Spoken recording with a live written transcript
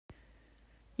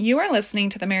You are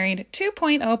listening to the Married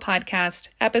 2.0 podcast,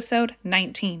 episode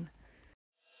 19.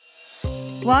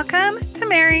 Welcome to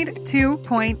Married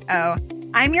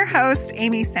 2.0. I'm your host,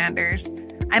 Amy Sanders.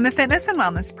 I'm a fitness and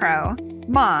wellness pro,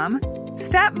 mom,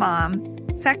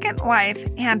 stepmom, second wife,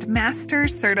 and master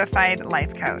certified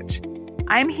life coach.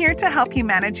 I'm here to help you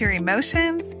manage your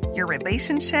emotions, your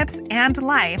relationships, and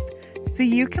life so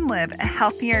you can live a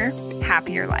healthier,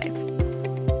 happier life.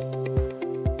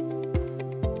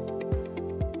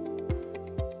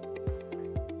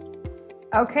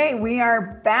 Okay, we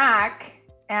are back,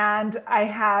 and I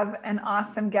have an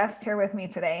awesome guest here with me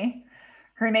today.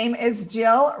 Her name is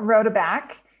Jill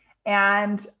Rodeback,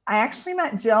 and I actually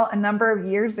met Jill a number of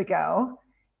years ago.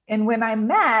 And when I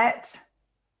met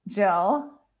Jill,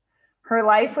 her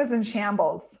life was in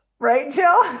shambles, right,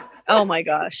 Jill? Oh my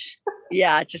gosh.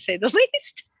 Yeah, to say the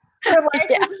least. Her life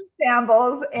was in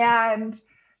shambles, and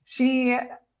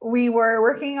we were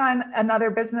working on another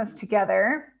business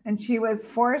together, and she was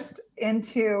forced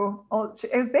into,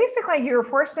 it was basically like you were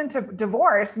forced into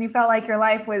divorce and you felt like your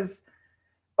life was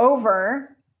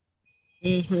over.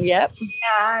 Yep.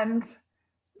 And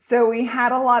so we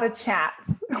had a lot of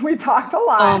chats. We talked a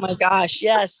lot. Oh my gosh.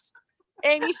 Yes.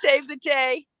 Amy saved the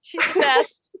day. She's the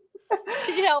best.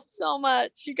 She helped so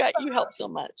much. You helped so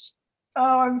much.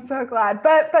 Oh, I'm so glad.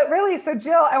 But really, so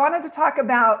Jill, I wanted to talk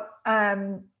about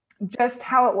just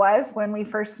how it was when we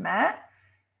first met,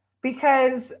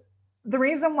 because the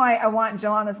reason why I want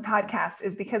Jill on this podcast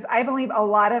is because I believe a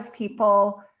lot of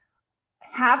people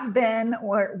have been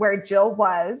where Jill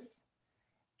was,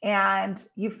 and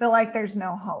you feel like there's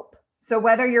no hope. So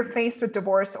whether you're faced with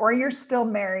divorce or you're still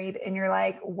married and you're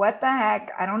like, what the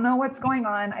heck? I don't know what's going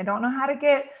on. I don't know how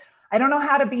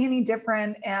to be any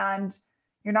different. And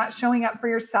you're not showing up for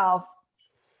yourself.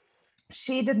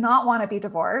 She did not want to be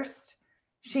divorced.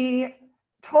 She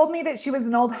told me that she was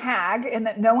an old hag and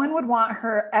that no one would want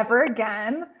her ever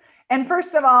again. And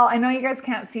first of all, I know you guys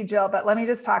can't see Jill, but let me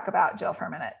just talk about Jill for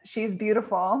a minute. She's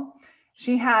beautiful.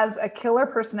 She has a killer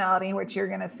personality, which you're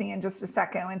going to see in just a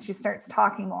second when she starts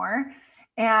talking more.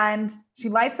 And she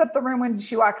lights up the room when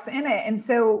she walks in it. And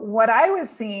so what I was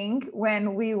seeing when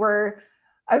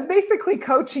I was basically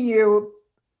coaching you.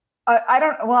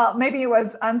 Maybe it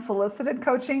was unsolicited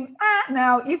coaching.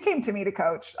 No, you came to me to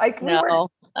coach. I was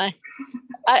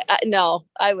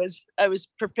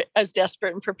prepared. I was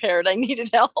desperate and prepared. I needed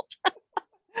help.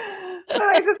 But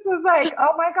I just was like,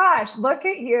 oh my gosh, look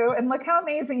at you and look how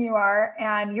amazing you are.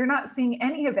 And you're not seeing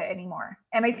any of it anymore.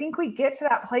 And I think we get to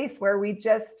that place where we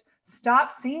just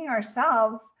stop seeing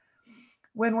ourselves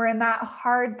when we're in that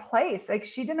hard place. Like,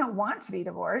 she didn't want to be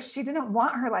divorced. She didn't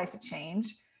want her life to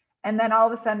change. And then all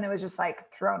of a sudden it was just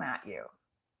like thrown at you.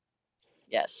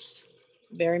 Yes,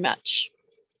 very much.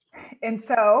 And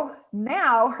so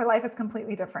now her life is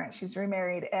completely different. She's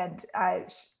remarried. And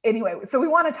anyway, so we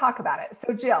want to talk about it.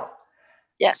 So Jill.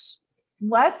 Yes.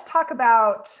 Let's talk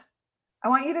about, I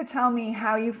want you to tell me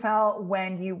how you felt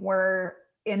when you were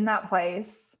in that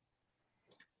place,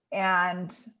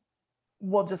 and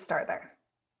we'll just start there.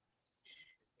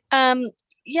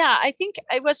 Yeah, I think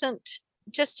I wasn't,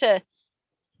 just to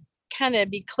kind of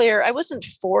be clear, I wasn't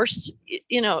forced,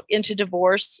 into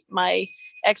divorce. My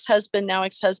now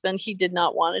ex-husband, he did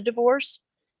not want a divorce,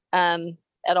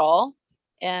 at all.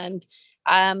 And,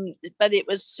 but it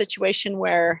was a situation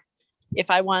where if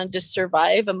I wanted to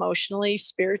survive emotionally,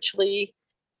 spiritually,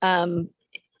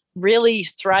 really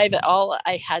thrive at all,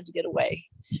 I had to get away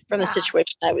from the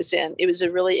situation I was in. It was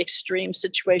a really extreme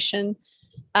situation.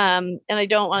 And I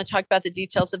don't want to talk about the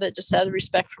details of it, just out of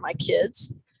respect for my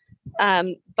kids.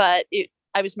 But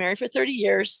I was married for 30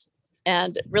 years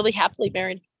and really happily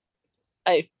married.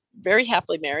 Very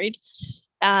happily married.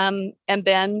 And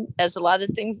then, as a lot of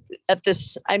things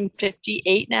I'm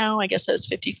 58 now, I guess I was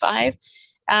 55.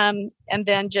 And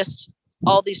then just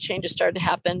all these changes started to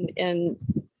happen in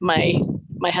my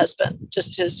husband,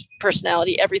 just his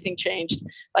personality, everything changed,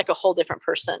 like a whole different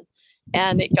person.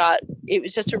 And it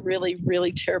was just a really,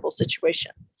 really terrible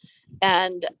situation.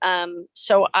 And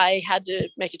so I had to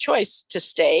make a choice to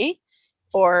stay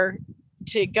or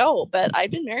to go. But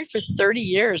I've been married for 30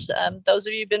 years. Those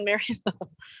of you who've been married a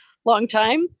long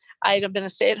time, I'd been a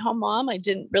stay-at-home mom. I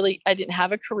didn't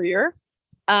have a career.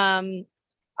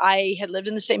 I had lived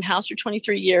in the same house for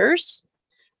 23 years.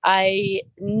 I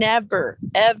never,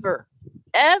 ever,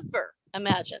 ever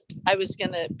imagined I was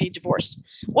going to be divorced.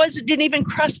 It didn't even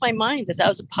cross my mind that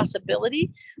was a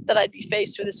possibility, that I'd be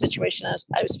faced with a situation I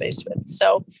was faced with.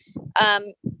 So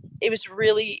it was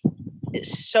really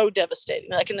so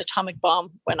devastating. Like an atomic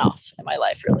bomb went off in my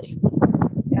life, really.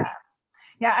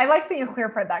 Yeah. I like that you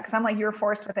clarified that, because I'm like, you were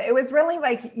forced with it. It was really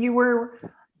like you were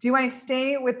do I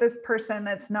stay with this person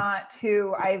that's not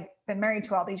who I've been married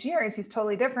to all these years? He's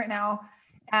totally different now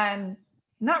and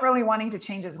not really wanting to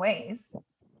change his ways.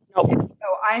 Nope. So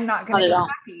I'm not going to be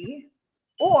happy.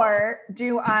 Or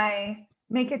do I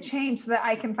make a change so that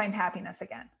I can find happiness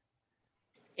again?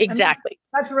 Exactly.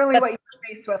 That's really what you're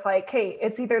faced with. Like, hey,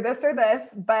 it's either this or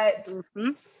this, but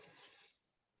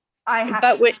I have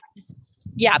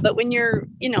but when you're,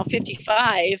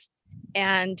 55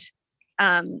 and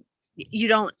you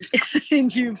don't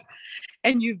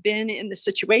and you've been in the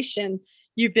situation,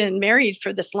 you've been married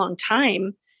for this long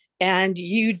time, and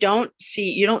you don't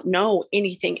know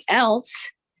anything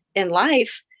else in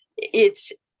life.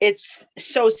 It's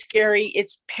so scary.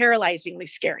 It's paralyzingly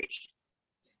scary.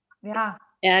 Yeah.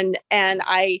 And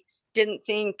I didn't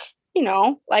think,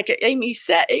 like Amy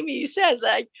said,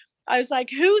 like, I was like,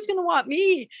 who's going to want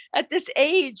me at this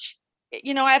age?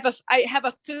 I have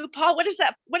a fupa. What is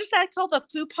that? What is that called? The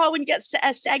fupa when you get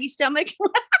a saggy stomach?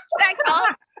 What's that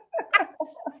called?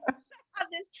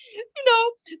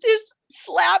 This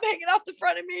slab hanging off the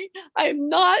front of me. I'm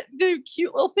not the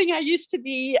cute little thing I used to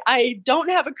be. I don't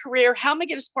have a career. How am I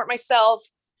going to support myself?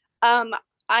 And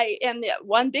the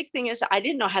one big thing is I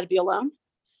didn't know how to be alone.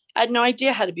 I had no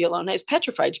idea how to be alone. I was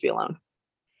petrified to be alone.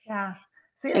 Yeah.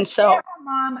 So you're a stay-at-home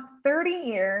mom, 30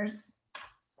 years.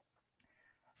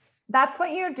 That's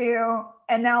what you do.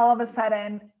 And now all of a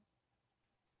sudden,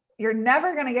 you're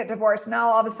never going to get divorced.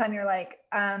 Now all of a sudden you're like,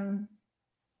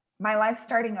 my life's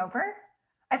starting over.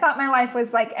 I thought my life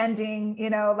was like ending,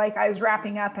 like I was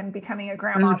wrapping up and becoming a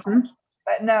grandma.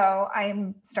 But no,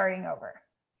 I'm starting over.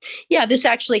 Yeah, this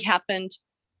actually happened.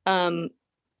 All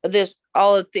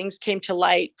of things came to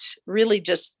light really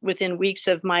just within weeks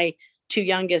of my two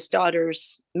youngest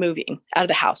daughters moving out of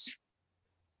the house.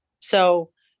 So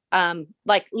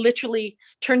like literally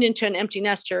turned into an empty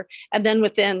nester. And then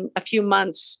within a few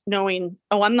months knowing,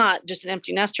 I'm not just an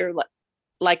empty nester.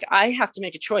 Like I have to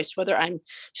make a choice whether I'm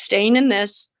staying in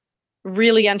this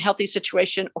really unhealthy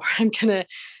situation or it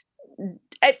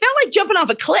felt like jumping off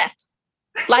a cliff.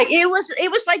 Like it was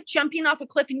like jumping off a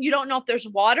cliff and you don't know if there's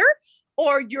water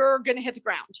or you're going to hit the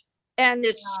ground. And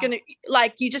it's going to,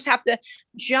 like, you just have to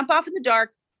jump off in the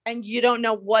dark and you don't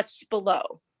know what's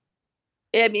below.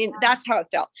 I mean, that's how it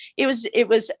felt. It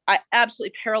was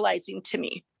absolutely paralyzing to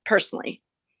me personally.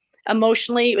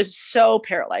 Emotionally, it was so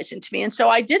paralyzing to me. And so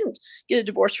I didn't get a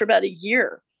divorce for about a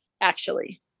year,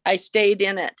 actually. I stayed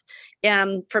in it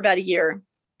for about a year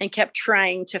and kept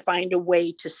trying to find a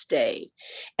way to stay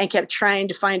and kept trying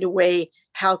to find a way.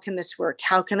 How can this work?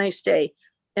 How can I stay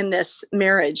in this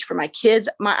marriage for my kids?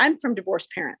 I'm from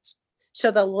divorced parents.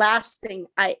 So the last thing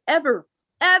I ever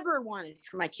wanted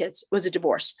for my kids was a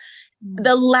divorce.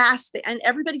 The last thing, and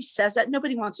everybody says that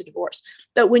nobody wants a divorce,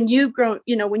 but when you grow,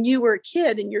 when you were a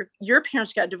kid and your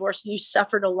parents got divorced and you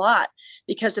suffered a lot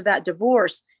because of that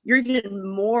divorce, you're even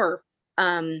more,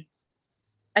 I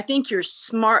think you're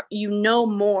smart,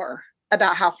 more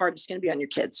about how hard it's going to be on your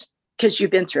kids because you've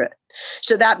been through it.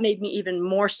 So that made me even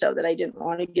more so that I didn't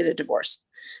want to get a divorce.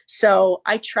 So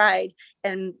I tried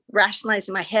and rationalized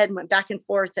in my head and went back and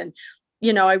forth and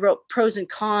I wrote pros and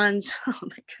cons. Oh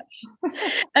my gosh.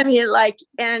 I mean,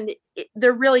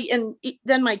 they're really, and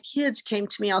then my kids came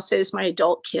to me, I'll say this, my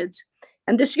adult kids,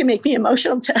 and this can make me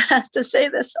emotional to say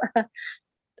this,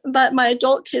 but my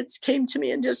adult kids came to me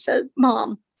and just said,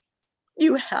 Mom,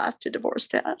 you have to divorce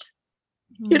Dad.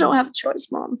 You don't have a choice,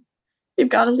 Mom. You've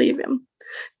got to leave him.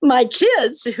 My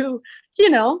kids who,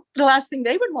 the last thing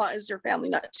they would want is their family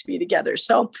not to be together.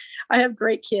 So I have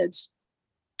great kids.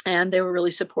 And they were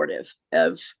really supportive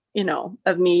of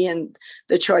me and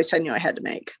the choice I knew I had to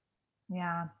make.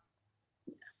 Yeah.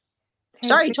 Okay,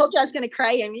 sorry, I told you I was going to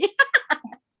cry, Amy.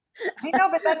 I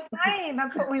know, but that's fine.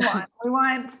 That's what we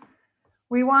want.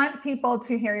 We want people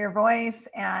to hear your voice.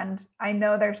 And I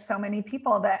know there's so many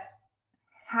people that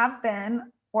have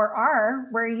been or are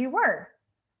where you were.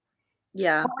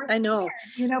 Yeah, I know.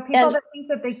 People that think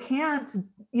that they can't,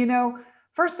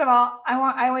 first of all,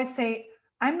 I always say,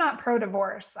 I'm not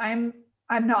pro-divorce. I'm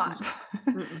not.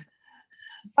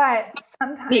 But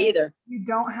sometimes you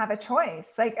don't have a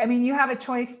choice. You have a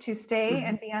choice to stay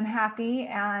and be unhappy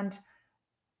and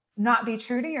not be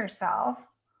true to yourself,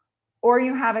 or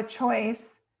you have a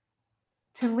choice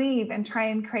to leave and try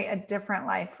and create a different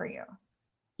life for you.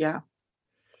 Yeah.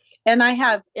 And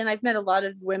I've met a lot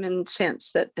of women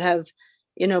since that have,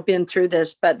 been through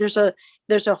this, but there's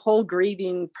a whole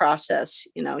grieving process,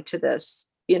 to this.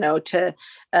 To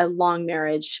a long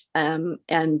marriage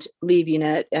and leaving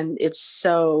it. And it's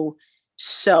so,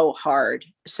 so hard.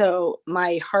 So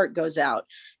my heart goes out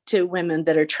to women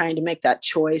that are trying to make that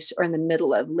choice or in the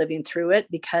middle of living through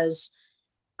it, because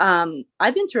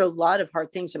I've been through a lot of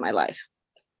hard things in my life,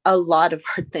 a lot of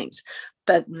hard things.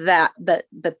 But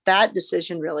that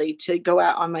decision really to go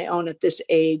out on my own at this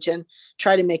age and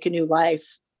try to make a new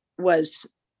life was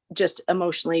just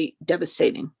emotionally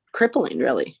devastating, crippling,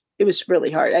 really. It was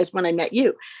really hard. As when I met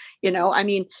you, I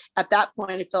mean, at that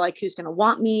point, I felt like, who's going to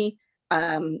want me?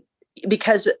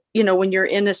 Because, when you're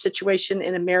in a situation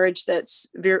in a marriage that's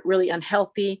really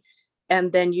unhealthy,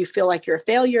 and then you feel like you're a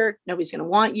failure, nobody's going to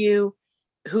want you.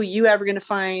 Who are you ever going to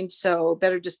find? So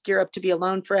better just gear up to be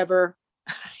alone forever.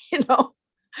 And,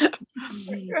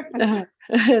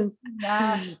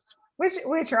 Yeah. Which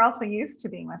you're also used to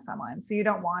being with someone, so you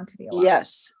don't want to be alone.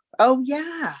 yes. Oh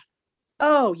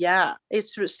yeah.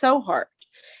 It's so hard.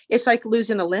 It's like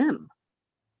losing a limb,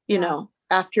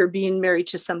 after being married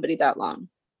to somebody that long.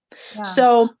 Yeah.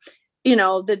 So,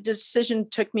 the decision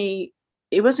took me,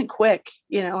 it wasn't quick,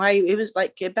 it was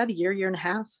like about a year and a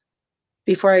half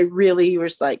before I really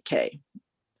was like, okay,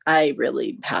 I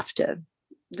really have to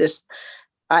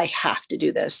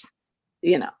do this,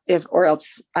 or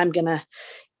else I'm gonna.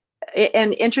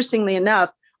 And interestingly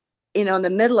enough, in the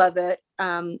middle of it,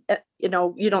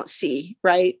 you don't see,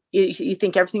 right? You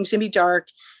think everything's gonna be dark.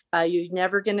 You're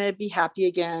never gonna be happy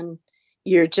again.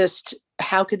 You're just,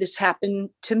 how could this happen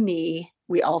to me?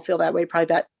 We all feel that way, probably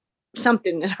about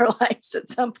something in our lives at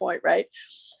some point, right?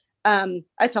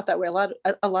 I felt that way a lot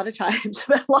of times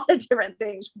about a lot of different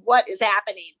things. What is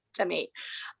happening to me?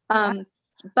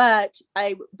 But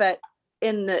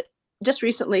just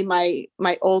recently,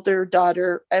 my older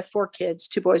daughter, I have 4 kids,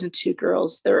 2 boys and 2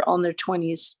 girls. They're all in their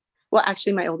 20s. Well,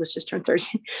 actually, my oldest just turned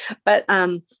 30. But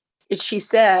she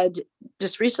said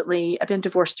just recently, I've been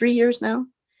divorced 3 years now.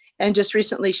 And just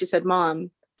recently she said,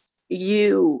 Mom,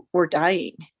 you were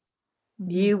dying.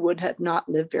 You would have not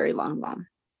lived very long, Mom.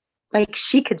 Like,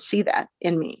 she could see that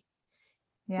in me.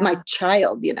 Yeah. My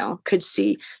child, could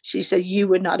see. She said, you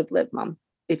would not have lived, Mom,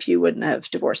 if you wouldn't have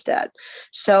divorced Dad.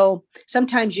 So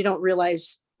sometimes you don't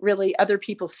realize, really, other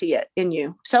people see it in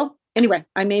you. So anyway,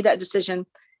 I made that decision,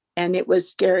 and it was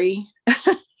scary.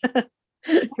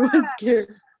 It was scary.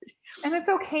 And it's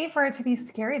okay for it to be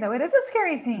scary, though. It is a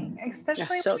scary thing,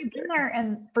 especially when you've been there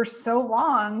and for so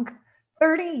long,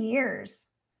 30 years,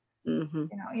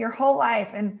 your whole life.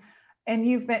 And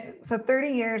you've been, so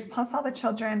 30 years plus all the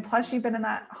children, plus you've been in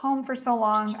that home for so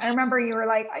long. I remember you were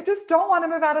like, I just don't want to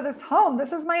move out of this home.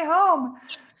 This is my home.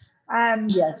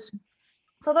 Yes.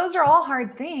 So those are all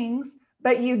hard things,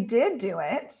 but you did do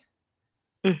it.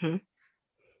 Mm-hmm.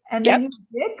 And then you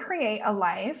did create a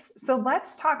life. So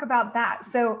let's talk about that.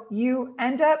 So you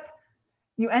end up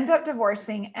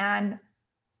divorcing, and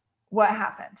what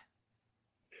happened?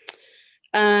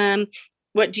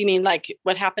 What do you mean? Like,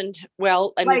 what happened?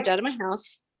 Well, I moved out of my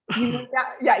house. You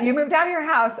moved out of your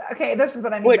house. Okay, this is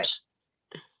what I mean.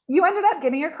 You ended up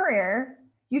getting a career.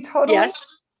 You totally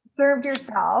served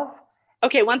yourself.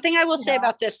 Okay, one thing I will say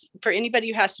about this, for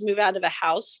anybody who has to move out of a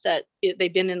house that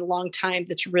they've been in a long time,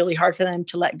 that's really hard for them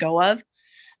to let go of.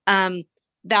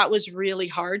 That was really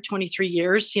hard, 23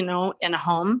 years, in a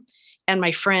home, and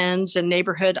my friends and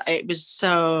neighborhood. It was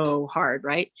so hard,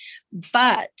 right?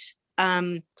 But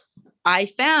I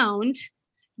found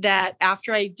that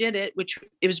after I did it, which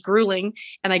it was grueling,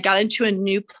 and I got into a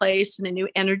new place and a new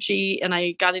energy, and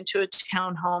I got into a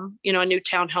townhome, a new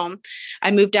townhome. I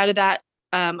moved out of that.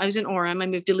 I was in Orem. I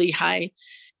moved to Lehi,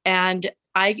 and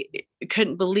I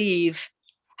couldn't believe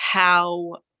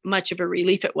how much of a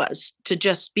relief it was to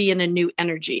just be in a new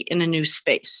energy, in a new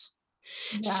space.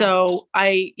 Yeah. So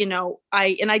I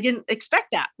didn't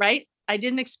expect that, right? I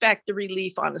didn't expect the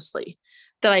relief, honestly,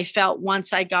 that I felt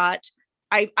once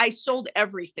I sold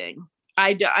everything.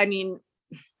 I got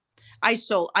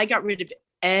rid of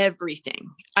everything.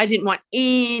 I didn't want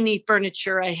any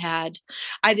furniture I had.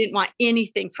 I didn't want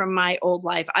anything from my old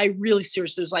life. I really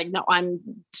seriously was like, no, I'm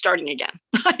starting again.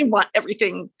 I want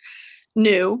everything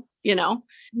new,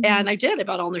 Mm-hmm. And I did. I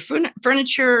bought all new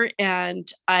furniture,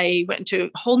 and I went into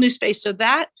a whole new space. So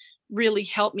that really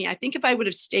helped me. I think if I would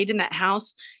have stayed in that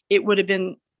house, it would have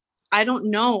been, I don't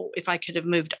know if I could have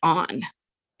moved on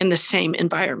in the same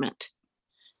environment,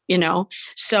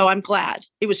 So I'm glad.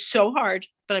 It was so hard,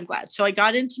 but I'm glad. So I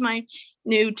got into my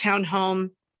new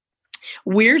townhome.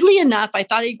 Weirdly enough, I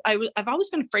thought I've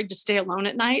always been afraid to stay alone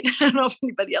at night. I don't know if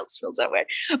anybody else feels that way,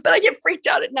 but I get freaked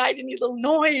out at night, any little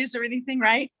noise or anything,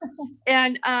 right?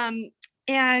 And by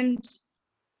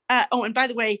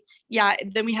the way,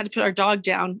 then we had to put our dog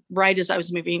down right as I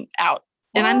was moving out.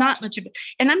 And I'm not much of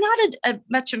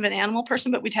an animal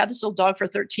person, but we'd had this little dog for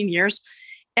 13 years.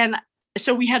 And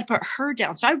so we had to put her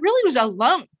down. So I really was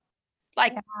alone,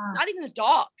 not even the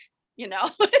dog,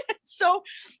 So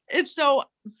it's so,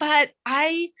 but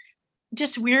I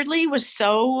just weirdly was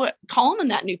so calm in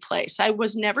that new place. I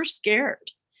was never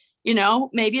scared,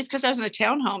 maybe it's because I was in a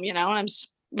townhome, and I'm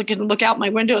look out my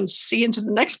window and see into the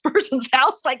next person's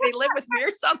house like they live with me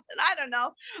or something. I don't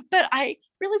know. But I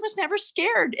really was never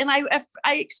scared. And I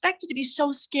expected to be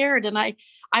so scared. And I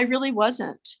really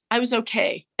wasn't. I was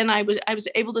okay. And I was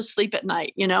able to sleep at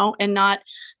night, and not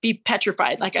be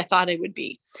petrified like I thought I would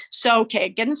be. So, okay,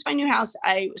 getting into my new house,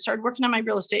 I started working on my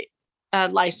real estate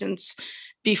license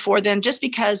before then, just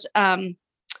because, I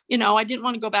didn't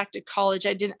want to go back to college.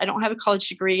 I don't have a college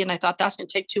degree, and I thought that's going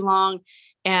to take too long.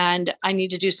 And I need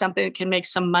to do something that can make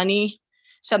some money,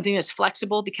 something that's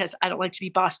flexible, because I don't like to be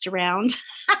bossed around.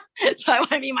 So I want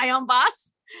to be my own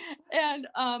boss. And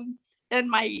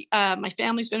my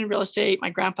family's been in real estate.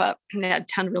 My grandpa had a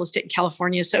ton of real estate in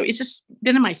California. So it's just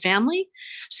been in my family.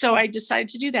 So I decided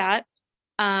to do that.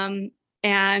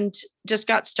 And just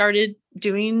got started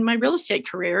doing my real estate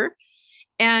career,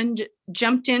 and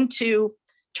jumped into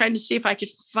trying to see if I could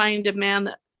find a man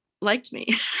that liked me.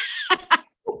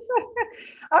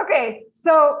 Okay,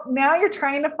 so now you're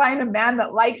trying to find a man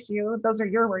that likes you. Those are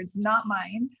your words, not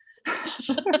mine.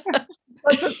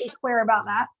 Let's just be clear about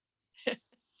that.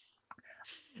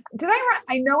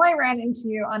 I know I ran into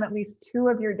you on at least 2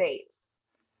 of your dates.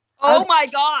 Oh my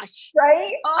gosh.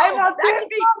 Right? Oh, I'm not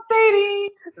dating.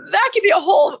 That could be a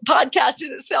whole podcast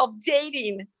in itself,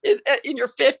 dating in your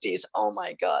 50s. Oh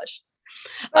my gosh.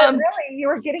 But really, you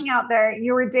were getting out there,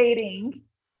 you were dating,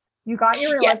 you got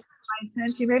your real estate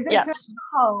license, you moved into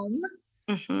a home.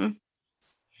 Mm-hmm.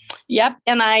 Yep.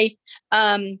 And I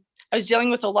was dealing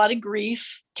with a lot of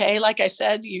grief. Okay. Like I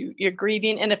said, you're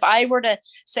grieving. And if I were to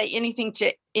say anything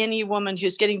to any woman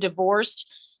who's getting divorced,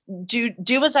 do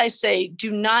as I say,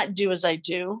 do not do as I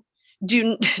do.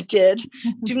 Do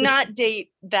not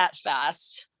date that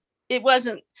fast. It was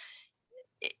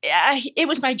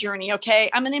my journey. Okay.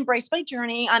 I'm going to embrace my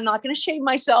journey. I'm not going to shame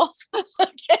myself.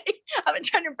 Okay. I've been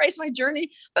trying to embrace my journey,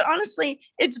 but honestly,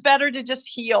 it's better to just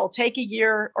heal, take a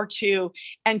year or 2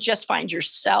 and just find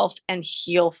yourself and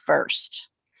heal first.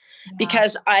 Yeah.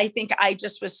 Because I think I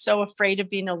just was so afraid of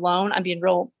being alone. I'm being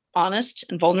real honest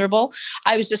and vulnerable.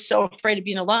 I was just so afraid of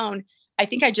being alone. I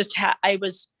think I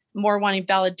was more wanting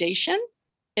validation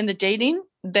in the dating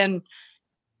and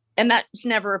that's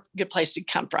never a good place to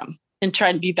come from, and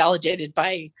trying to be validated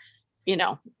by,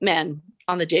 men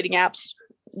on the dating apps.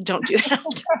 Don't do that.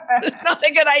 It's not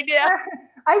a good idea.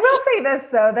 I will say this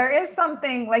though. There is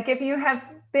something like, if you have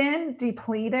been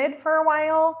depleted for a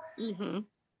while, mm-hmm.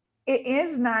 It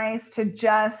is nice to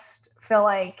just feel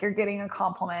like you're getting a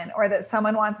compliment, or that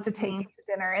someone wants to take you to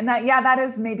dinner. And that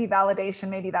is maybe validation.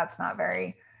 Maybe that's not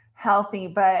very healthy,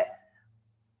 but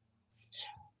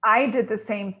I did the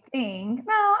same thing.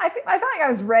 No, I felt like I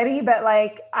was ready, but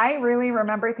like, I really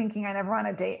remember thinking I never want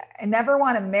to date. I never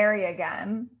want to marry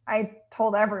again. I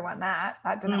told everyone that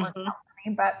didn't work out for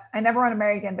me, but I never want to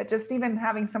marry again. But just even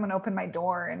having someone open my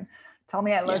door and tell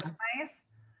me I look nice.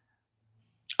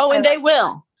 Oh, and they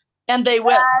will. And they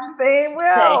will. And they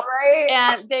will, right?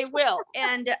 And they will.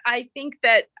 And I think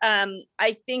that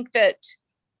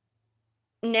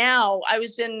now I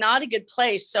was in not a good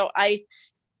place. So I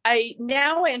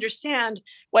now understand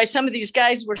why some of these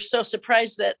guys were so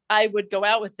surprised that I would go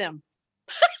out with them.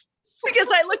 Because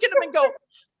I look at them and go,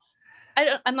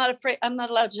 I'm not afraid. I'm not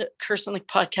allowed to curse on the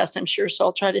podcast, I'm sure. So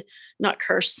I'll try to not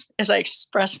curse as I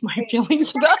express my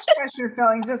feelings about it. Express your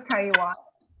feelings just how you want.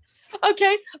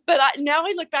 Okay. But now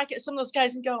I look back at some of those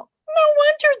guys and go, no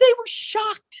wonder they were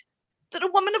shocked that a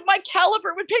woman of my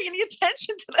caliber would pay any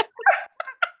attention to them.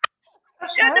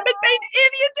 She hadn't been paying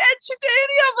any attention to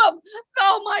any of them.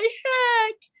 Oh my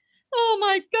heck. Oh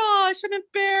my gosh. I'm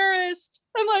embarrassed.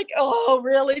 I'm like, oh,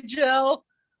 really, Jill?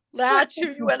 That's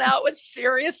who you went out with?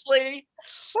 Seriously?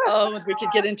 Oh, we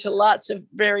could get into lots of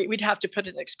we'd have to put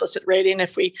an explicit rating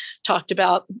if we talked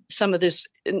about some of this.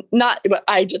 Not,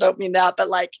 I don't mean that, but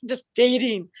like just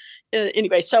dating.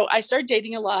 Anyway, so I started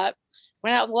dating a lot,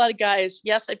 went out with a lot of guys.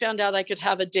 Yes, I found out I could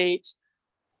have a date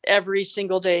every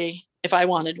single day if I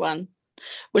wanted one,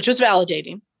 which was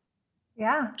validating.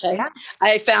 Yeah. Okay. Yeah.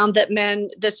 I found that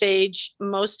men this age,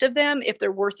 most of them, if they're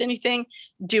worth anything,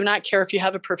 do not care if you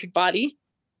have a perfect body.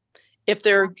 If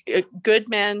they're good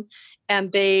men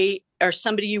and they are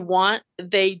somebody you want,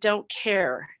 they don't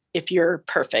care if you're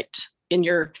perfect in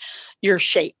your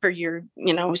shape, or you're,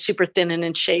 super thin and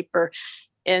in shape,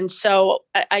 and so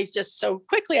I just so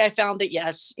quickly I found that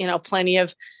yes, plenty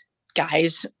of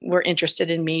guys were interested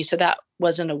in me. So that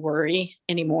wasn't a worry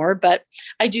anymore, but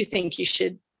I do think you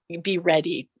should be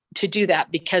ready to do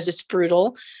that, because it's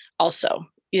brutal also.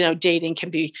 dating can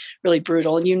be really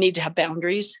brutal, and you need to have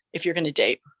boundaries if you're going to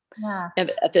date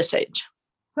at this age.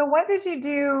 So what did you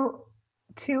do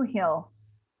to heal?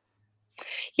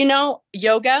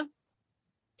 Yoga.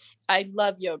 I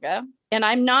love yoga, and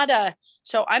I'm not the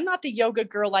yoga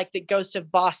girl like that goes to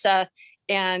Vasa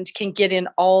and can get in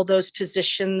all those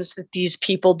positions that these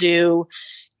people do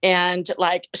and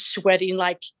like sweating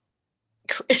like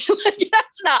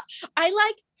that's not. I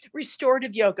like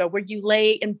restorative yoga where you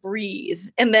lay and breathe,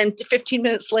 and then 15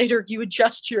 minutes later you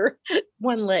adjust your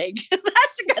one leg.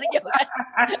 That's the kind of yoga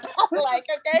I like.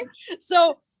 Okay,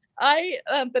 so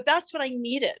but that's what I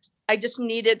needed.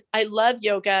 I love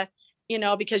yoga,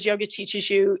 because yoga teaches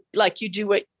you, like, you do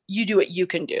what you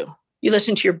can do. You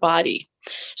listen to your body.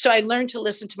 So I learned to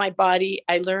listen to my body.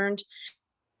 I learned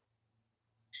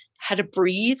how to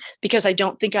breathe, because I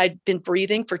don't think I'd been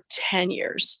breathing for 10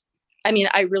 years. I mean,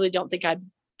 I really don't think I've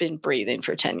been breathing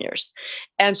for 10 years.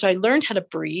 And so I learned how to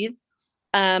breathe.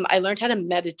 I learned how to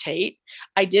meditate.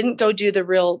 I didn't go do the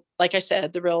real, like I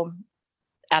said, the real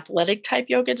athletic type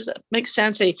yoga. Does that make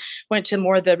sense? I went to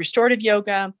more of the restorative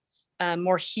yoga,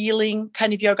 more healing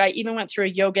kind of yoga. I even went through a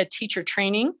yoga teacher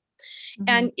training. Mm-hmm.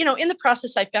 And, in the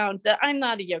process, I found that I'm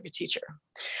not a yoga teacher.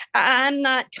 I'm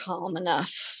not calm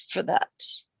enough for that.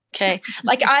 Okay.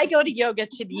 Like, I go to yoga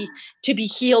to be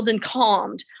healed and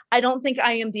calmed. I don't think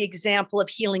I am the example of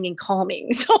healing and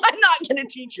calming. So I'm not going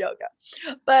to teach yoga,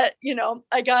 but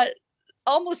I got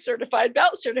almost certified,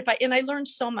 about certified, and I learned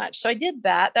so much. So I did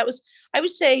that. That was, I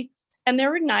would say, and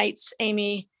there were nights,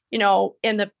 Amy,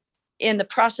 in the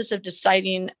process of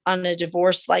deciding on a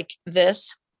divorce like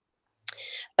this,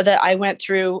 that I went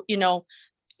through,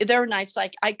 there were nights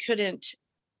like I couldn't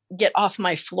get off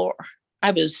my floor.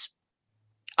 I was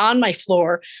on my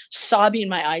floor, sobbing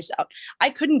my eyes out. I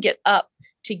couldn't get up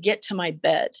to get to my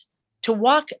bed, to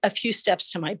walk a few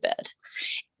steps to my bed.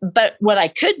 But what I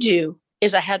could do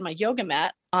is I had my yoga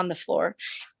mat on the floor,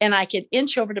 and I could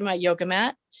inch over to my yoga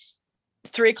mat,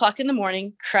 3:00 in the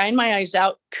morning, crying my eyes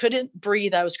out, couldn't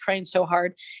breathe. I was crying so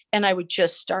hard. And I would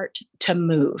just start to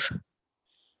move,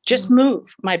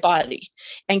 move my body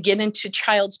and get into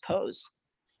child's pose,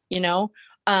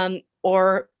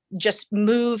 or just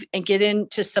move and get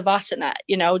into savasana,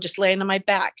 just laying on my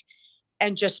back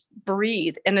and just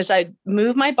breathe. And as I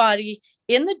move my body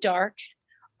in the dark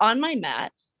on my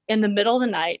mat in the middle of the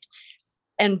night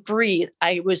and breathe,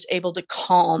 I was able to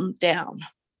calm down.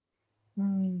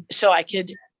 So I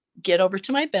could get over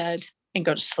to my bed and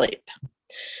go to sleep.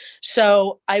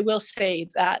 So I will say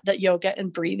that yoga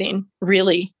and breathing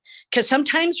really, because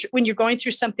sometimes when you're going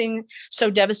through something so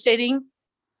devastating,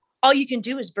 all you can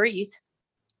do is breathe.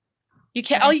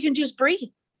 All you can do is breathe.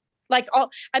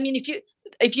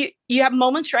 If you have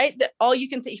moments, right, that all you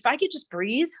can think, if I could just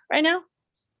breathe right now,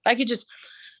 I could just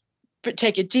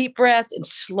take a deep breath and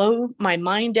slow my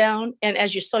mind down. And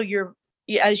as you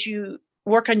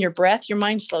work on your breath, your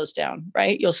mind slows down,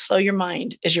 right? You'll slow your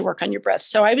mind as you work on your breath.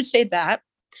 So I would say that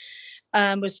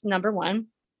was number one,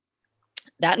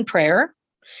 that and prayer.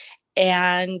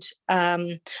 And,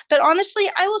 but honestly,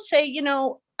 I will say,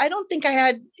 I don't think I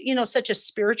had, such a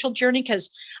spiritual journey, because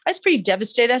I was pretty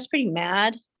devastated. I was pretty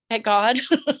mad at God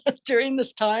during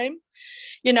this time.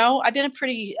 I've been a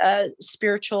pretty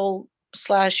spiritual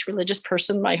 / religious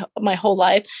person my whole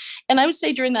life. And I would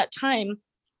say during that time,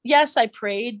 yes, I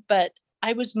prayed, but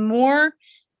I was more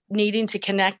needing to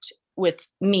connect with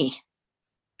me,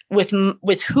 with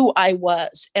who I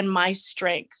was and my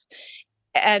strength.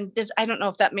 And I don't know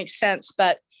if that makes sense,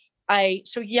 but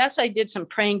yes, I did some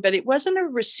praying, but it wasn't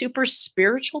a super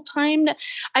spiritual time.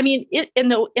 I mean,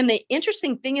 and the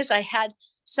interesting thing is, I had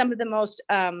some of the most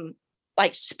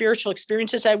spiritual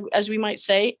experiences, as we might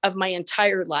say, of my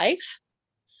entire life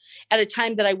at a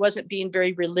time that I wasn't being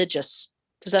very religious.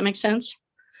 Does that make sense?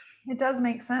 It does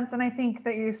make sense. And I think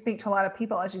that you speak to a lot of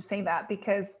people as you say that,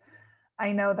 because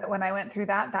I know that when I went through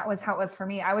that was how it was for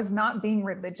me. I was not being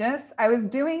religious. I was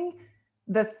doing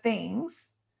the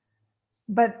things,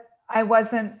 but I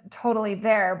wasn't totally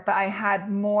there. But I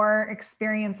had more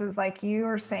experiences, like you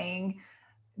were saying,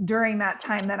 during that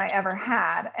time than I ever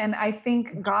had. And I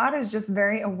think God is just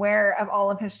very aware of all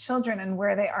of his children and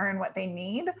where they are and what they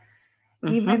need.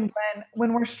 Mm-hmm. Even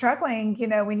when we're struggling,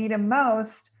 we need him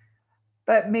most,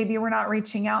 but maybe we're not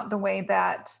reaching out the way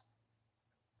that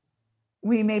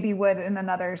we maybe would in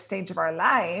another stage of our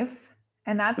life.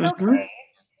 And that's okay.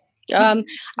 And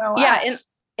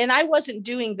I wasn't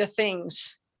doing the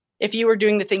things. If you were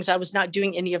doing the things, I was not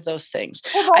doing any of those things.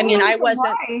 Well, I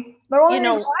wasn't. The only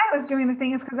reason why I was doing the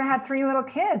thing is because I had 3 little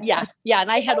kids. Yeah,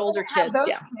 and I had older kids.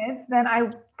 Kids, then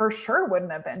I for sure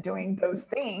wouldn't have been doing those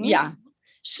things. Yeah,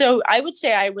 So I would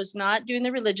say I was not doing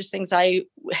the religious things I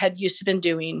had used to been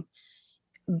doing,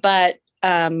 but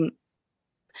I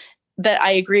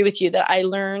agree with you that I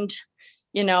learned,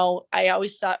 I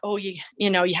always thought, oh, you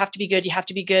have to be good. You have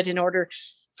to be good in order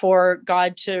for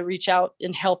God to reach out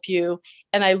and help you.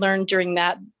 And I learned during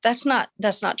that, that's not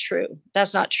true.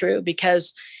 That's not true,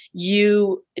 because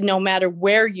no matter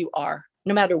where you are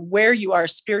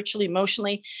spiritually,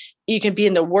 emotionally, you can be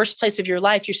in the worst place of your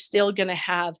life. You're still going to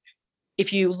have,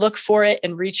 if you look for it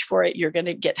and reach for it, you're going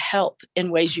to get help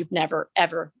in ways you've never,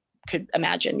 ever could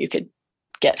imagine you could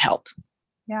get help.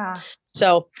 Yeah.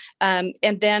 So,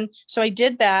 so I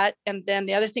did that. And then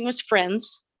the other thing was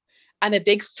friends. I'm a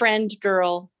big friend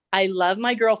girl. I love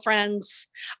my girlfriends.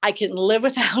 I can live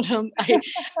without them.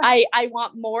 I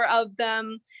want more of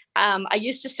them. I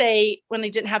used to say when I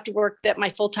didn't have to work that my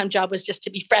full-time job was just to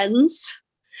be friends,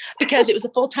 because it was a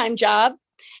full-time job.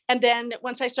 And then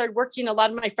once I started working, a lot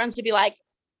of my friends would be like,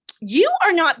 you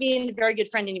are not being a very good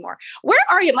friend anymore. Where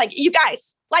are you? I'm like, you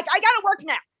guys, like, I got to work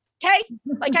now. Okay.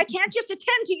 Like, I can't just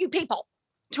attend to you people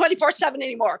 24/7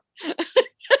 anymore.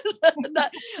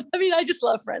 I just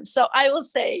love friends. So I will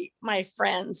say my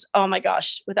friends, oh my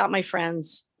gosh, without my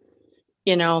friends,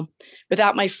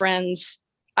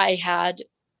 I had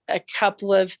a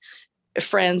couple of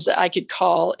friends that I could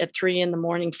call at 3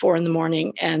 a.m, 4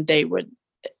 a.m, and they would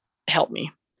help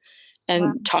me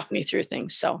and talk me through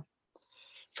things. So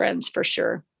friends for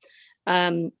sure.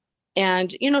 And,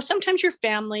 sometimes your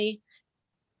family,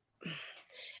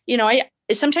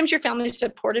 sometimes your family is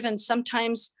supportive and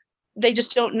sometimes they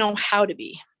just don't know how to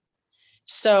be.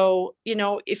 So,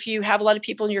 if you have a lot of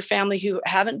people in your family who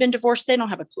haven't been divorced, they don't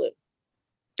have a clue.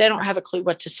 They don't have a clue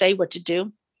what to say, what to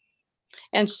do.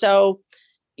 And so,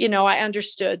 I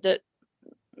understood that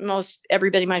most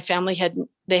everybody in my family had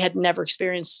never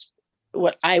experienced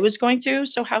what I was going through.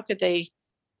 So how could they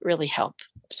really help?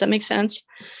 Does that make sense?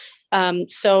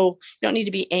 So you don't need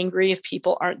to be angry if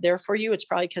people aren't there for you. It's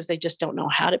probably because they just don't know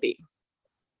how to be.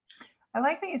 I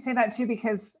like that you say that too,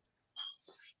 because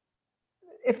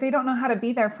if they don't know how to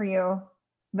be there for you,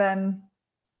 then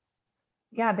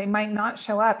yeah, they might not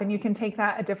show up, and you can take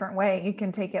that a different way. You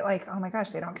can take it like, oh my gosh,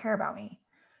 they don't care about me.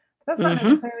 That's not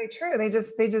necessarily true. They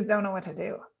just don't know what to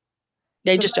do.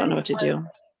 They just don't know what to do.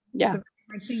 Yeah. It's a very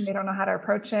hard thing. They don't know how to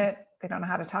approach it. They don't know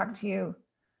how to talk to you.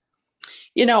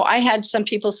 I had some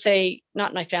people say,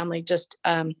 not my family, just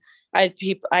I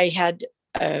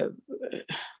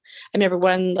remember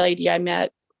one lady I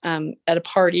met at a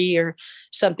party or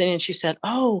something, and she said,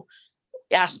 "Oh,"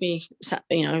 asked me,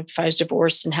 if I was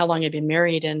divorced and how long I'd been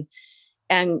married, and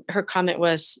her comment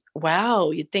was,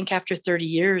 "Wow, you'd think after 30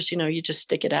 years, you just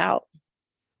stick it out."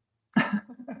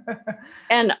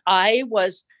 And I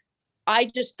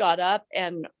just got up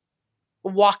and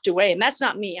walked away, and that's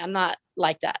not me. I'm not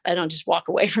like that. I don't just walk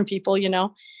away from people,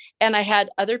 and I had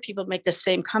other people make the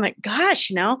same comment.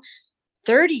 Gosh,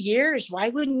 30 years, why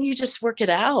wouldn't you just work it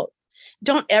out?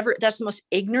 Don't ever, that's the most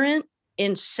ignorant,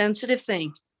 insensitive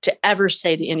thing to ever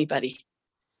say to anybody.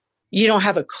 You don't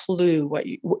have a clue what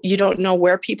you don't know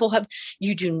where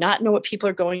you do not know what people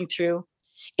are going through.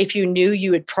 If you knew,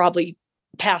 you would probably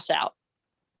pass out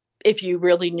if you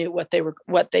really knew what they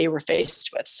were faced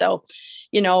with. So,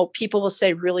 people will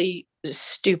say really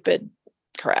stupid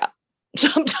crap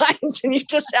sometimes, and you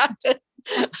just have to,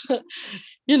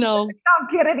 They don't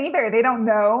get it either. They don't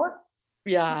know.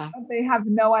 Yeah. They have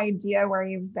no idea where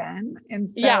you've been. And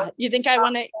so, yeah, you think I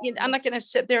want to, I'm not going to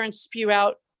sit there and spew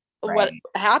out what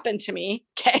happened to me.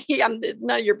 Okay. I'm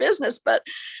none of your business, but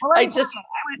I went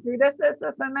through this,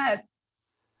 and this.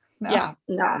 No, yeah.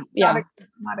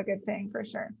 Not a good thing for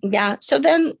sure. Yeah. So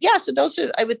those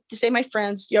are, I would say, my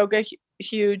friends. Yoga,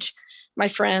 huge. My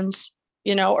friends,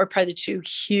 are probably the two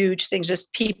huge things.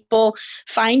 Just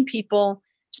find people,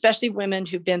 especially women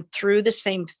who've been through the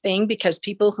same thing, because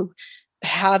people who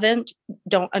haven't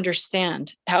don't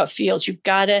understand how it feels. You've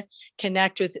got to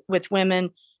connect with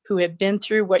women who have been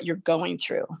through what you're going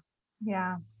through.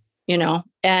 Yeah.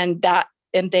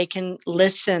 And they can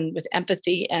listen with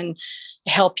empathy and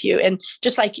help you. And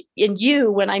just like in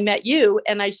you, when I met you,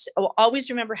 and I will always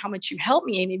remember how much you helped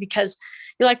me, Amy, because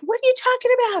you're like, what are you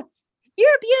talking about?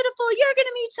 You're beautiful. You're going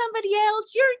to meet somebody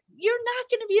else. You're not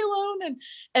going to be alone.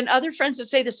 And other friends would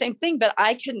say the same thing, but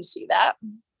I couldn't see that.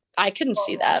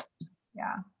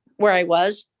 Yeah. Where I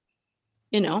was,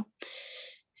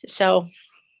 so.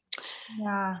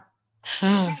 Yeah.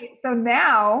 Okay, so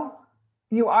now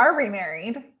you are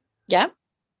remarried. Yeah.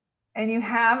 And you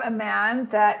have a man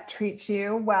that treats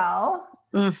you well.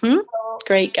 Mm-hmm. So,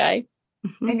 great guy.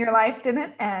 Mm-hmm. And your life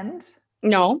didn't end.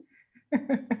 No.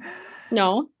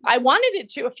 No, I wanted it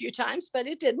to a few times, but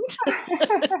it didn't.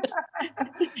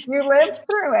 You lived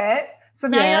through it. So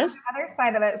now you're on Yes. the other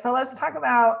side of it. So let's talk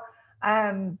about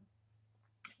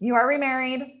you are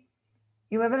remarried,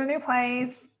 you live in a new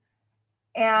place,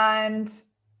 and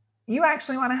you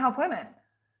actually want to help women.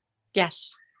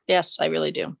 Yes. Yes, I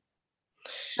really do.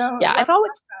 So Yeah, I've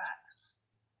always.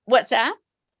 What's that?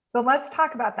 So let's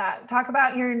talk about that. Talk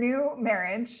about your new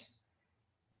marriage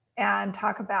and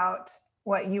talk about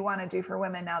what you want to do for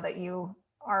women now that you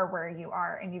are where you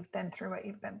are and you've been through what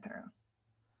you've been through.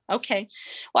 Okay.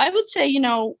 Well, I would say,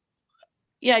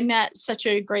 yeah, I met such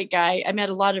a great guy. I met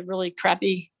a lot of really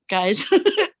crappy guys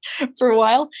for a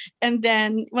while. And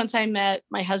then once I met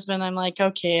my husband, I'm like,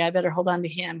 okay, I better hold on to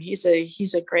him. He's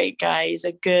a great guy. He's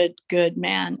a good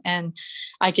man. And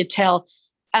I could tell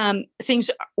things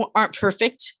aren't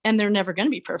perfect, and they're never going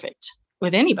to be perfect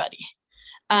with anybody.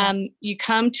 You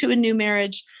come to a new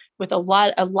marriage with a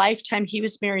lifetime. He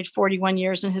was married 41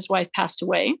 years and his wife passed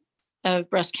away of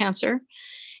breast cancer.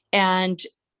 And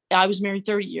I was married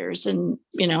 30 years and,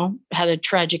 had a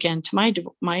tragic end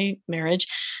to my marriage.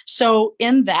 So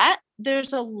in that,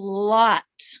 there's a lot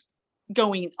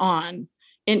going on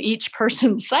in each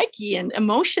person's psyche and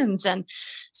emotions. And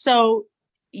so,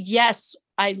 yes,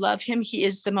 I love him. He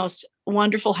is the most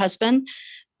wonderful husband.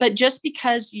 But just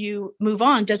because you move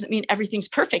on doesn't mean everything's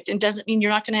perfect, and doesn't mean you're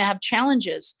not going to have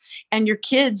challenges. And your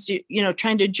kids,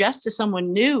 trying to adjust to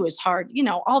someone new is hard,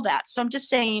 all that. So I'm just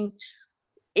saying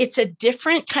it's a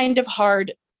different kind of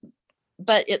hard,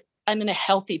 but I'm in a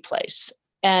healthy place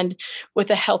and with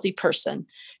a healthy person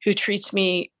who treats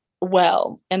me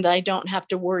well, and that I don't have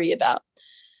to worry about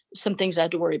some things I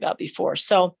had to worry about before.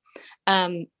 So,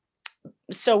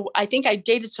 so I think I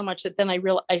dated so much that then I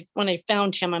realized when I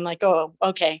found him, I'm like, oh,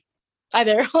 okay, I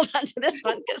better hold on to this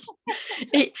one because,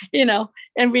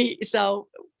 and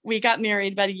we got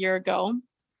married about a year ago.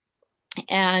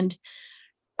 And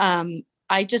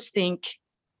I just think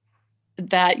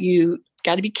that you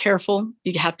got to be careful.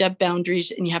 You have to have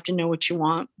boundaries and you have to know what you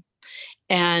want.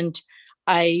 And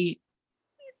I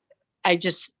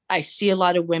see a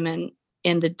lot of women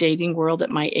in the dating world at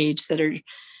my age that are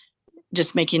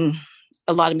just making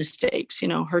a lot of mistakes,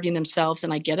 hurting themselves.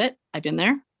 And I get it. I've been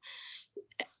there.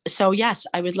 So yes,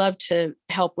 I would love to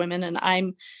help women. And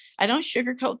I don't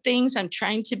sugarcoat things. I'm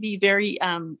trying to be very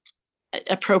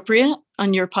appropriate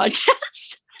on your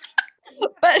podcast,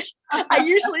 but I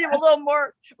usually am a little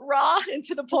more raw and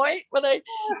to the point when I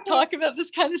talk about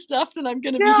this kind of stuff than I'm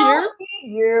going to be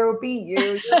here. Be you,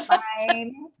 you're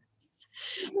fine.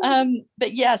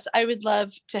 But yes, I would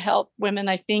love to help women.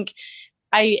 I think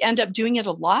I end up doing it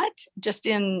a lot just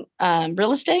in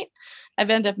real estate. I've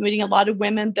ended up meeting a lot of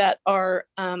women that are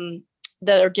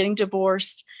getting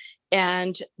divorced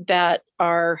and that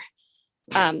are,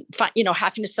 having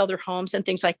to sell their homes and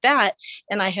things like that.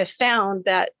 And I have found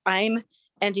that I'm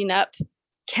ending up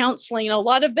counseling a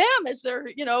lot of them as they're,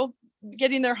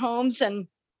 getting their homes and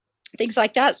things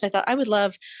like that. So I thought I would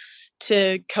love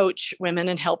to coach women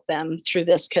and help them through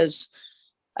this, because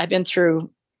I've been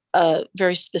through a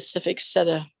very specific set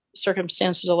of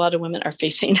circumstances a lot of women are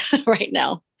facing right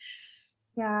now.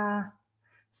 Yeah,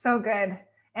 so good.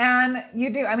 And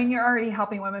you do, you're already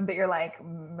helping women, but you're like,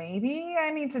 maybe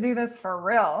I need to do this for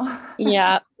real.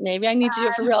 Yeah, maybe I need to do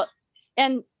it for real.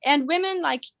 And women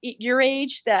like your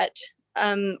age that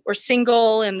were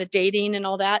single and the dating and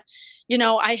all that,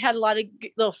 I had a lot of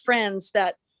little friends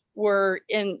that were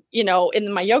in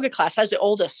my yoga class. I was the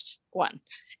oldest one.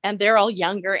 And they're all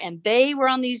younger, and they were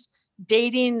on these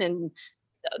dating, and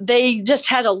they just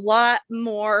had a lot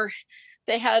more.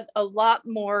 They had a lot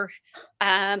more.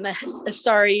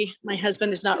 Sorry, my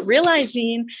husband is not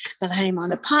realizing that I am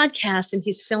on a podcast and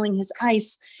he's filling his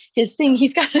thing.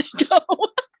 He's got to go.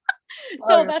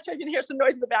 So that's why you can hear some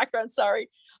noise in the background. Sorry.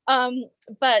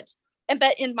 But at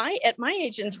my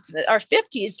age, in our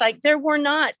 50s, like there were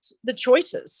not the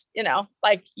choices,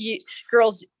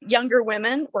 girls, younger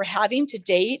women were having to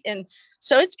date. And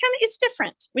so it's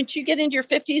different when you get into your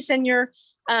 50s and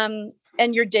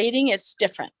you're dating. It's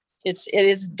different. It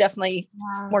is definitely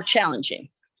more challenging.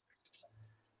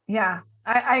 Yeah,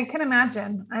 I can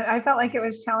imagine. I felt like it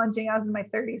was challenging. I was in my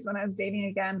 30s when I was dating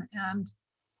again, and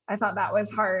I thought that was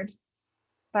hard.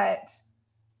 But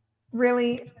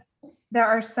really, there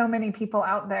are so many people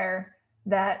out there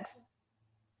that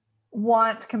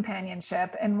want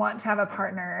companionship and want to have a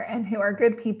partner and who are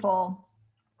good people.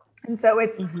 And so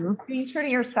it's being true to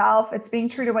yourself. It's being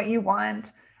true to what you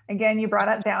want. Again, you brought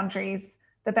up boundaries,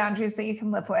 the boundaries that you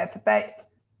can live with. But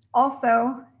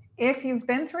also, if you've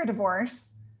been through a divorce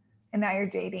and now you're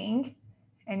dating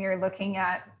and you're looking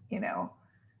at,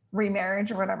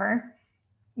 remarriage or whatever,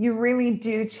 you really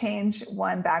do change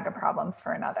one bag of problems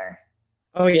for another.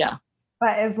 Oh yeah.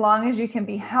 But as long as you can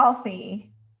be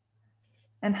healthy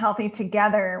and healthy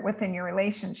together within your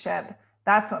relationship,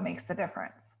 that's what makes the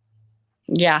difference.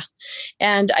 Yeah.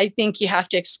 And I think you have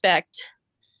to expect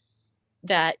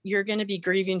that you're going to be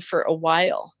grieving for a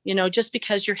while. Just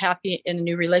because you're happy in a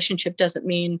new relationship doesn't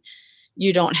mean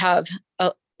you don't have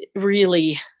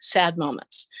really sad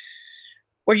moments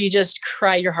where you just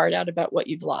cry your heart out about what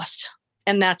you've lost.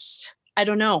 And that's, I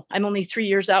don't know. I'm only 3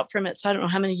 years out from it, so I don't know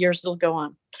how many years it'll go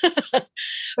on. But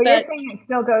you're saying it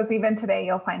still goes even today.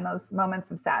 You'll find those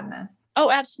moments of sadness. Oh,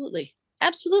 absolutely.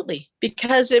 Absolutely.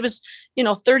 Because it was,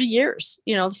 30 years,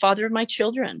 the father of my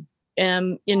children.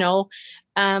 And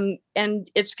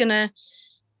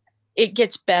it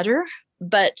gets better,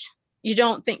 but you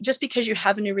don't think just because you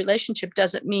have a new relationship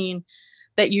doesn't mean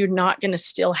that you're not going to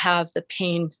still have the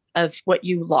pain of what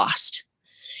you lost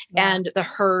and the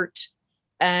hurt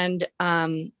and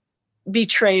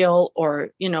betrayal or,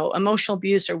 emotional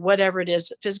abuse or whatever it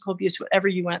is, physical abuse, whatever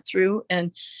you went through.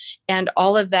 And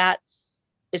all of that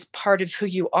is part of who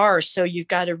you are. So you've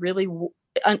got to really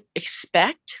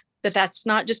expect that that's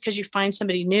not just because you find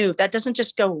somebody new, that doesn't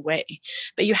just go away,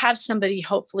 but you have somebody,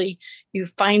 hopefully you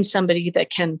find somebody that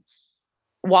can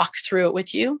walk through it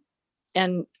with you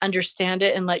and understand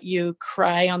it and let you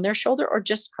cry on their shoulder or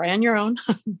just cry on your own,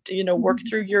 work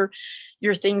through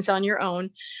your things on your own.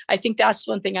 I think that's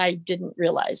one thing I didn't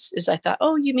realize is I thought,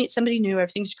 oh, you meet somebody new,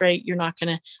 everything's great. You're not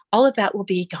going to, all of that will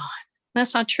be gone.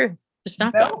 That's not true. It's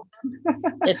not gone.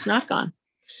 It's not gone.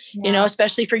 Yeah.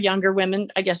 Especially for younger women,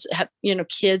 I guess,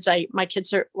 kids, my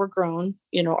kids were grown,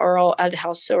 are all out of the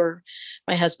house or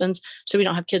my husband's. So we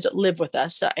don't have kids that live with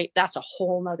us. So that's a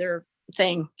whole nother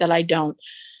thing that I don't,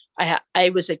 I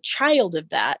was a child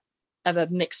of a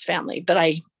mixed family, but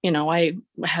I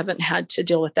haven't had to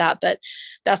deal with that, but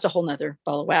that's a whole nother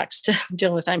ball of wax to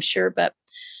deal with, I'm sure. But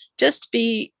just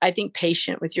be, I think,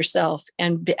 patient with yourself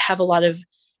and have a lot of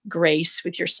grace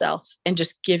with yourself and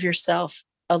just give yourself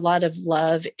a lot of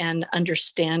love and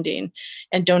understanding,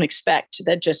 and don't expect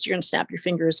that just you're going to snap your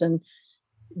fingers and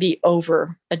be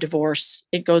over a divorce.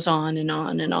 It goes on and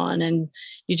on and on, and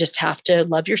you just have to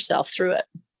love yourself through it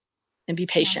and be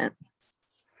patient.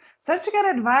 Such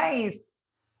good advice.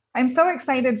 I'm so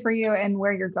excited for you and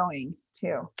where you're going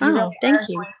too. Thank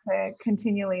you. To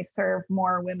continually serve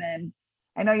more women.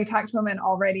 I know you talk to women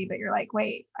already, but you're like,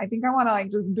 wait, I think I want to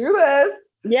just do this.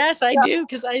 Yes, I do,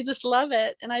 because I just love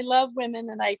it. And I love women,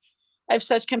 and I have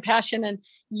such compassion, and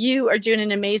you are doing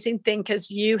an amazing thing because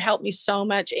you helped me so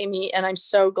much, Amy. And I'm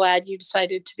so glad you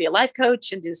decided to be a life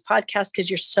coach and do this podcast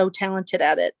because you're so talented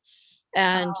at it.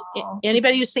 And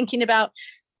anybody who's thinking about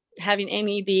having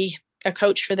Amy be a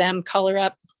coach for them, call her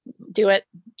up, do it.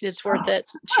 It's worth it.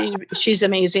 She's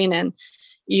amazing. And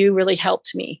you really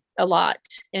helped me a lot,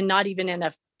 and not even in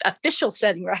a official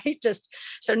setting, right? Just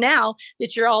so now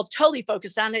that you're all totally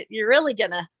focused on it, you're really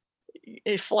gonna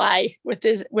fly with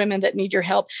these women that need your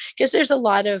help, because there's a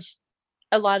lot of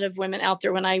women out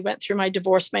there. When I went through my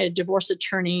divorce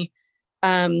attorney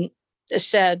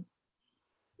said,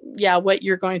 yeah, what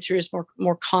you're going through is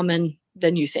more common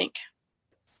than you think.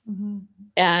 Mm-hmm.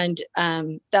 And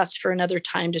that's for another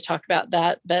time to talk about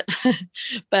that.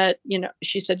 But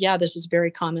she said, yeah, this is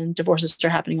very common. Divorces are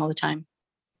happening all the time.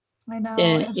 I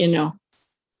know.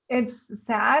 It's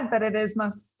sad, but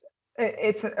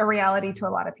it's a reality to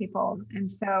a lot of people. And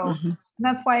so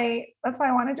that's why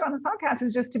I wanted you on this podcast,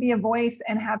 is just to be a voice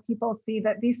and have people see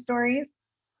that these stories,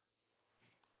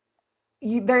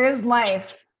 there is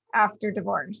life after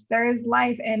divorce. There is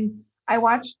life. And I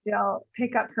watched Jill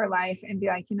pick up her life and be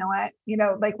like, you know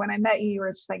what, like when I met you, you were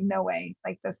just like, no way,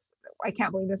 like this, I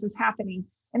can't believe this is happening.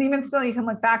 And even still, you can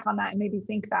look back on that and maybe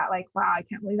think that like, wow, I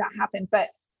can't believe that happened. But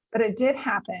it did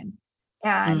happen.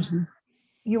 And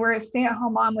you were a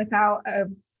stay-at-home mom without a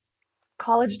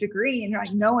college degree, and you're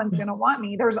like, no one's going to want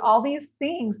me. There's all these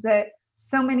things that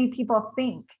so many people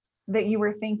think that you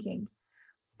were thinking.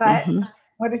 But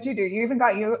what did you do? You even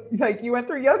you went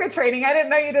through yoga training. I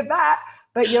didn't know you did that,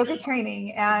 but yoga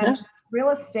traiting and real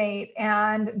estate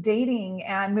and dating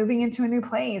and moving into a new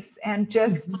place and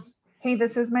just, hey,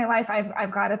 this is my life.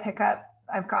 I've got to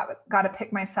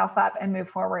pick myself up and move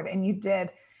forward. And you did.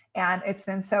 And it's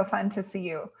been so fun to see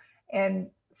you. And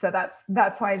so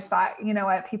that's why I just thought, you know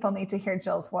what, people need to hear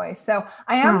Jill's voice. So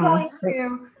I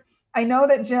know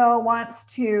that Jill wants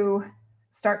to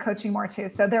start coaching more too.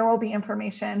 So there will be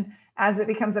information as it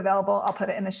becomes available. I'll put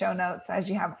it in the show notes as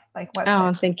you have websites.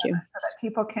 Oh, thank you. So that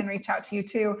people can reach out to you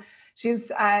too. She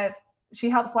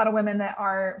helps a lot of women that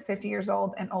are 50 years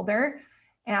old and older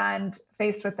and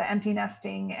faced with the empty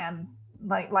nesting and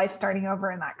like life starting over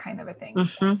and that kind of a thing.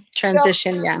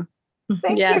 Transition. So, yeah.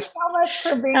 Thank you so much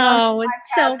for being on the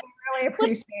podcast. I really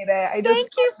appreciate it. Thank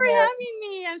you for having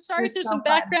me. I'm sorry if there's some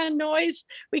background noise.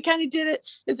 We kind of did it.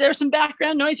 If there was some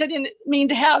background noise I didn't mean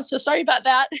to have, so sorry about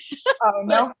that. Oh,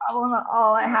 no problem at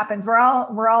all. It happens. We're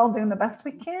all doing the best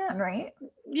we can, right?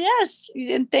 Yes.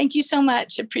 And thank you so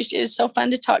much. Appreciate it. It's so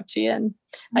fun to talk to you. And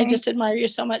I just admire you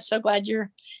so much. So glad you're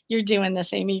doing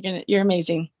this, Amy. You're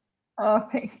amazing. Oh,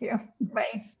 thank you.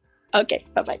 Bye. Okay.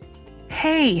 Bye-bye.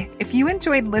 Hey, if you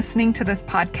enjoyed listening to this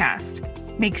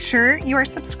podcast, make sure you are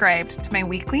subscribed to my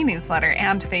weekly newsletter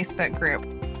and Facebook group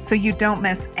so you don't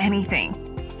miss anything.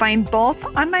 Find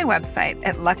both on my website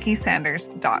at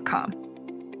luckysanders.com.